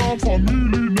mooie naam,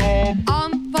 familienaam.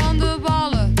 Ann van de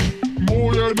Wallen.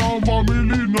 Mooie naam,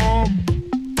 familienaam.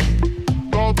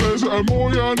 Dat is een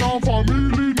mooie naam,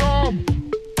 familienaam.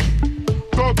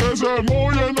 Dat is een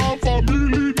mooie naam,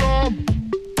 familienaam.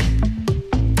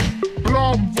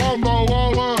 Bram van der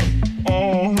Wallen.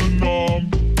 Aangenaam.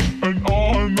 Een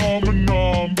aangename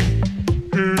naam.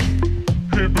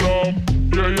 Hey Bram,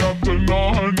 jij hebt een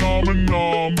aangename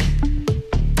naam.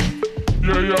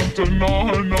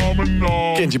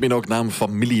 Kenji Minogue, naam,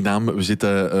 familienaam. We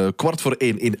zitten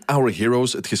 1:15 in Our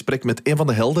Heroes. Het gesprek met een van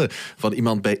de helden van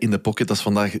iemand bij In The Pocket. Dat is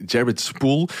vandaag Jared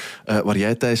Spool, waar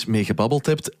jij, Thijs, mee gebabbeld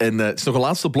hebt. En het is nog een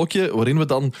laatste blokje waarin we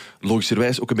dan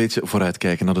logischerwijs ook een beetje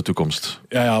vooruitkijken naar de toekomst.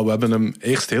 Ja, we hebben hem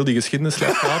eerst heel die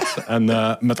geschiedenisles gehad. En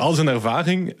met al zijn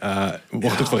ervaring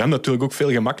wordt het voor hem natuurlijk ook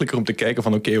veel gemakkelijker om te kijken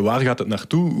van oké, waar gaat het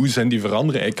naartoe? Hoe zijn die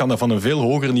veranderen? Ik kan dat van een veel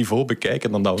hoger niveau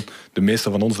bekijken dan dat de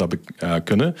meesten van ons dat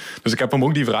kunnen. Dus ik heb hem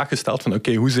ook die vraag gesteld van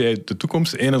oké, hoe zie je de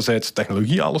toekomst? Enerzijds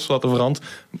technologie, alles wat er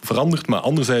verandert, maar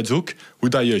anderzijds ook hoe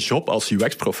dat je job als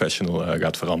UX-professional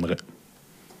gaat veranderen.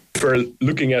 If we're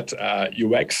looking at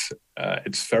UX,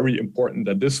 it's very important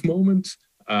at this moment,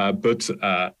 but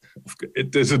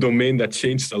it is a domain that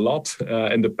changed a lot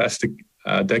in the past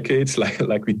decades,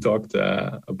 like we talked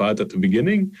about at the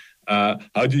beginning.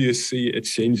 How do you see it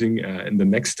changing in the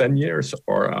next 10 years?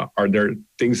 Or are there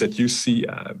things that you see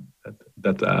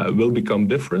that will become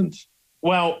different?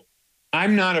 Well,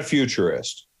 I'm not a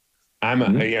futurist.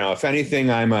 If anything,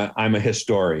 I'm a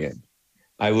historian.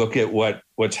 I look at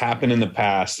what's happened in the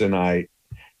past and I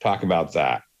talk about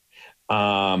that.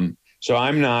 So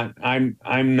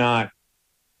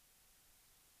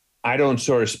I don't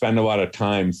sort of spend a lot of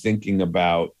time thinking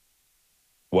about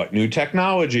what new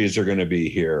technologies are going to be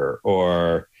here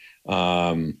or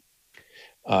how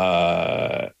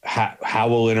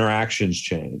will interactions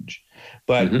change.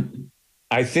 But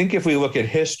I think if we look at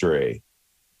history,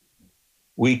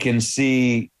 we can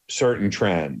see certain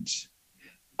trends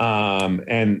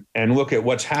and look at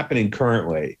what's happening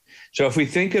currently. So if we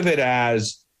think of it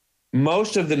as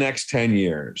most of the next 10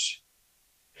 years,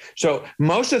 so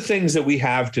most of the things that we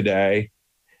have today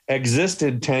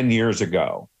existed 10 years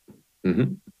ago,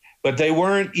 but they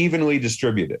weren't evenly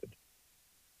distributed.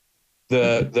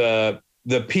 The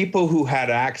people who had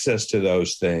access to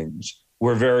those things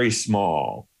were very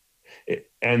small.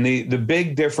 And the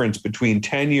big difference between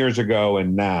 10 years ago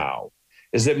and now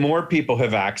is that more people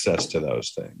have access to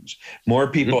those things. More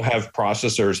people have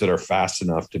processors that are fast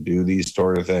enough to do these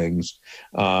sort of things.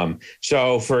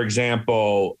 So, for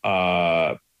example,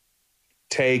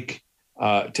 take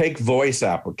voice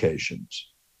applications.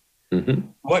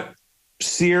 What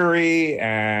Siri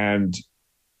and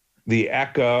the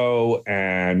Echo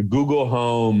and Google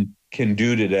Home can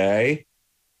do today,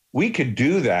 we could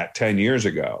do that 10 years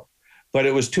ago, but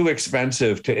it was too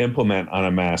expensive to implement on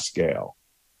a mass scale.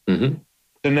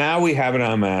 So now we have it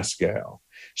on a mass scale.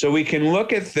 So we can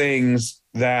look at things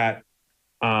that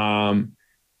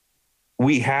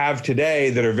we have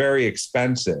today that are very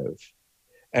expensive,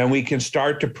 and we can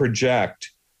start to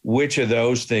project which of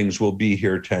those things will be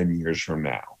here 10 years from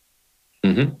now.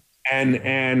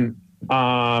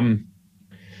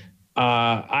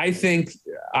 I think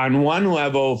on one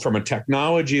level, from a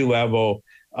technology level,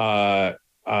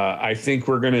 I think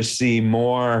we're going to see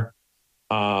more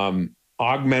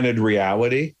augmented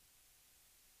reality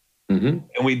than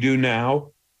we do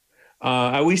now.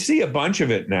 We see a bunch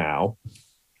of it now.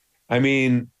 I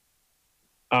mean,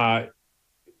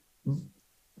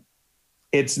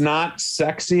 it's not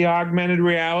sexy augmented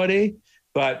reality,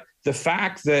 but the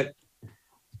fact that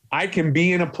I can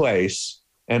be in a place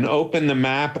and open the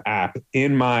map app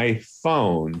in my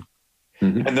phone,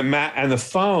 and the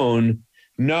phone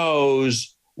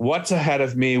knows what's ahead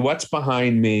of me, what's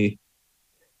behind me,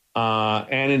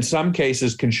 and in some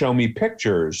cases can show me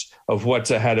pictures of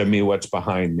what's ahead of me, what's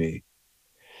behind me.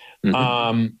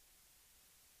 That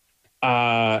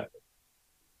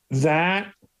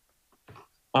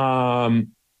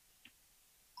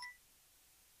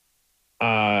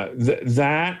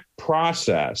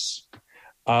process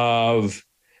of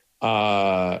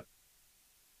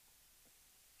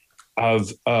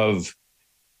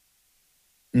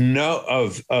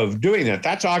doing that,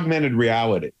 that's augmented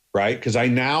reality, right? Because I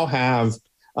now have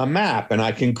a map and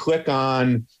I can click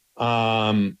on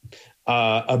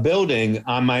a building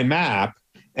on my map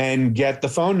and get the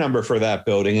phone number for that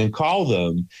building and call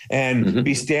them and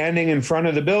be standing in front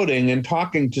of the building and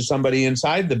talking to somebody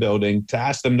inside the building to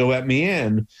ask them to let me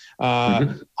in.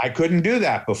 I couldn't do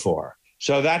that before.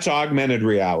 So that's augmented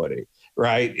reality,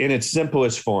 right? In its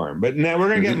simplest form. But now we're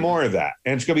going to get more of that.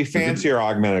 And it's going to be fancier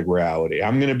augmented reality.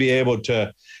 I'm going to be able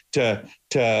to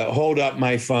hold up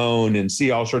my phone and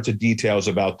see all sorts of details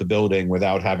about the building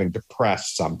without having to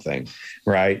press something,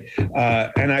 right?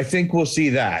 And I think we'll see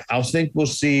that. I think we'll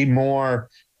see more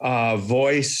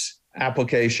voice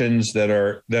applications that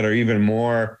are even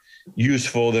more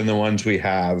useful than the ones we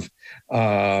have.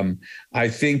 I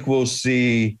think we'll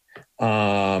see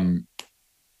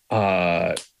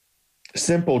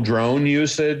simple drone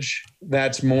usage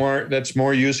that's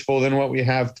more useful than what we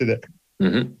have today.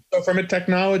 So from a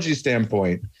technology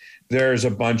standpoint, there's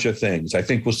a bunch of things. I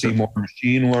think we'll see more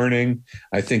machine learning.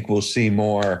 I think we'll see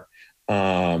more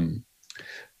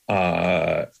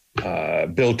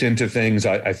built into things.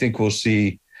 I think we'll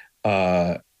see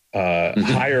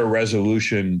higher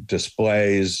resolution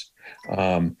displays.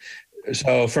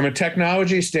 So from a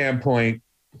technology standpoint,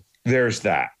 there's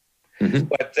that.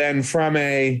 But then from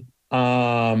a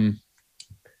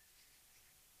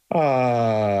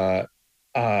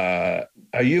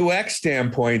UX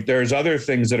standpoint, there's other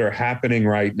things that are happening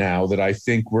right now that I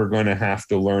think we're going to have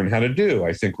to learn how to do.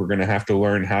 I think we're going to have to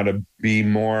learn how to be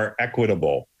more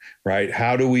equitable, right?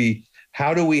 How do we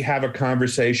have a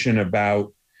conversation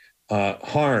about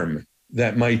harm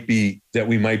that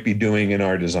we might be doing in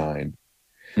our design.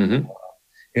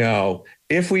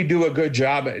 If we do a good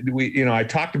job, I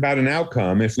talked about an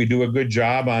outcome. If we do a good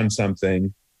job on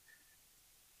something,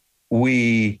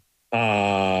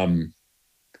 how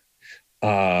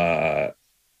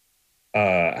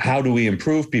do we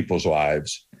improve people's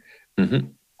lives?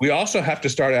 We also have to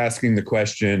start asking the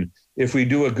question, if we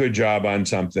do a good job on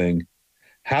something,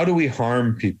 how do we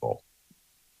harm people?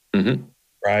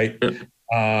 Right?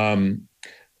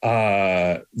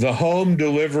 The home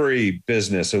delivery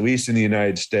business, at least in the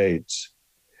United States,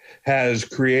 has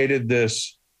created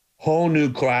this whole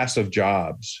new class of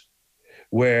jobs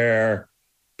where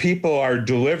people are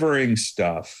delivering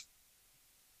stuff,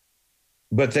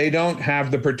 but they don't have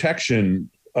the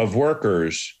protection of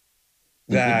workers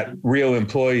that real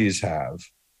employees have,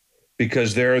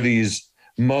 because there are these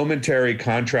momentary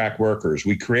contract workers.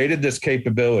 We created this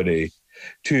capability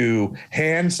to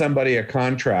hand somebody a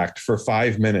contract for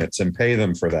 5 minutes and pay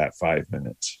them for that 5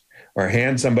 minutes, or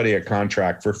hand somebody a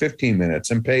contract for 15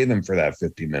 minutes and pay them for that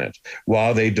 15 minutes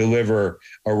while they deliver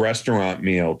a restaurant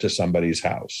meal to somebody's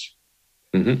house.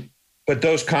 But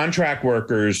those contract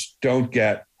workers don't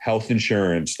get health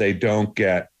insurance. They don't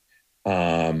get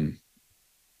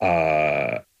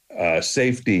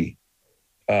safety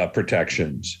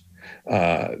protections.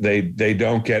 They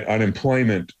don't get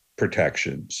unemployment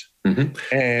protections.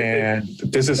 And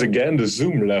this is again the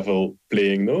Zoom level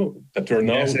playing, no? That we're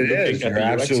now looking at You're the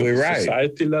absolutely UX right.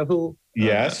 society level.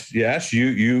 Yes,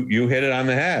 you hit it on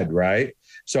the head, right?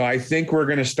 So I think we're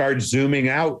going to start zooming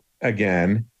out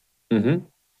again,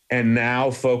 and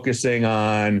now focusing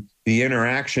on the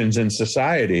interactions in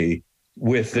society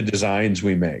with the designs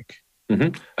we make.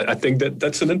 I think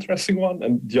that's an interesting one.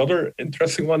 And the other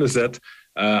interesting one is that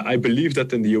I believe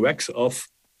that in the UX of,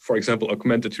 for example,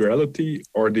 augmented reality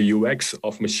or the UX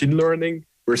of machine learning,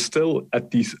 we're still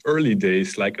at these early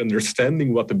days, like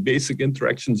understanding what the basic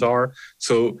interactions are.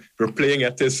 So we're playing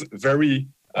at this very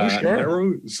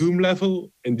narrow Zoom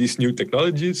level in these new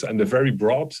technologies and a very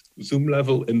broad Zoom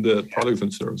level in the products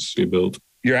and services we build.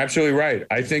 You're absolutely right.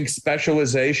 I think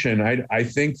specialization, I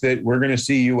think that we're going to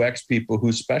see UX people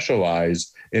who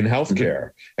specialize in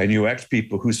healthcare and UX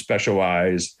people who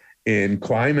specialize in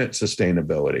climate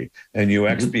sustainability and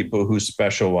UX people who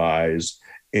specialize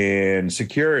in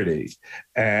security,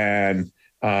 and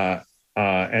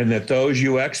that those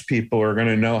UX people are going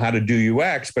to know how to do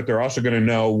UX, but they're also going to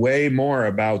know way more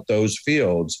about those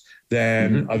fields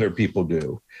than other people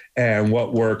do, and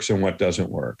what works and what doesn't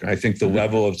work. I think the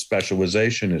level of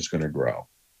specialization is going to grow.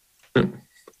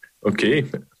 Okay,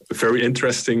 a very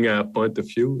interesting point of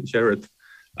view, Jared.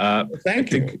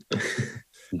 Thank you.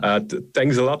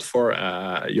 Thanks a lot for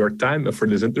your time for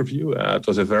this interview. It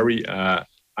was a very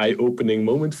eye-opening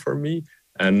moment for me.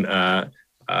 And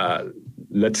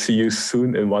let's see you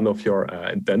soon in one of your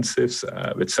intensives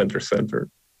with Center.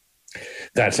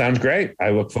 That sounds great.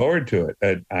 I look forward to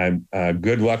it. I'm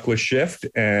good luck with Shift.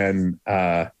 And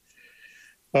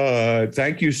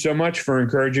thank you so much for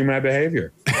encouraging my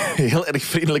behavior. Heel erg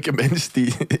vriendelijke mens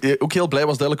die ook heel blij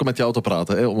was duidelijk om met jou te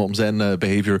praten. Hè, om zijn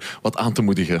behavior wat aan te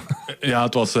moedigen. Ja,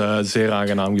 het was een zeer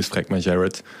aangenaam gesprek met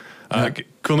Jared.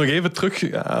 Ik wil nog even terug,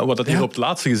 wat dat hier op het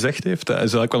laatste gezegd heeft, is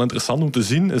eigenlijk wel interessant om te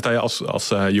zien, is dat je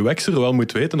als UX'er wel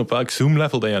moet weten op welk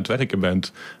Zoom-level dat je aan het werken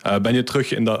bent. Ben je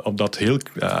terug op dat heel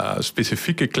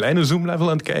specifieke kleine Zoom-level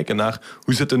aan het kijken naar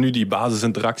hoe zitten nu die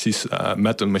basisinteracties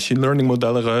met een machine learning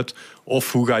model eruit,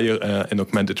 of hoe ga je in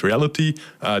augmented reality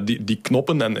die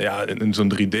knoppen en in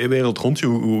zo'n 3D-wereld rond je,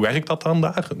 hoe werkt dat dan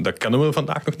daar? Dat kennen we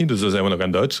vandaag nog niet, dus daar zijn we nog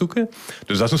aan het uitzoeken.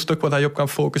 Dus dat is een stuk waar je op kan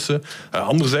focussen.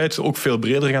 Anderzijds ook veel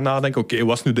breder gaan nadenken, oké,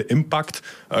 wat is nu de impact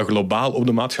globaal op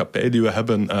de maatschappij die we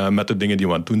hebben met de dingen die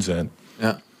we aan het doen zijn.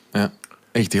 Ja.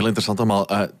 Echt heel interessant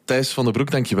allemaal. Thijs van den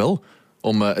Broek, dankjewel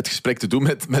om het gesprek te doen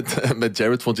met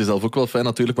Jared. Vond je zelf ook wel fijn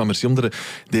natuurlijk, maar merci om er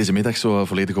deze middag zo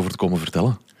volledig over te komen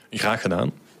vertellen. Graag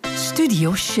gedaan.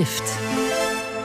 Studio Shift.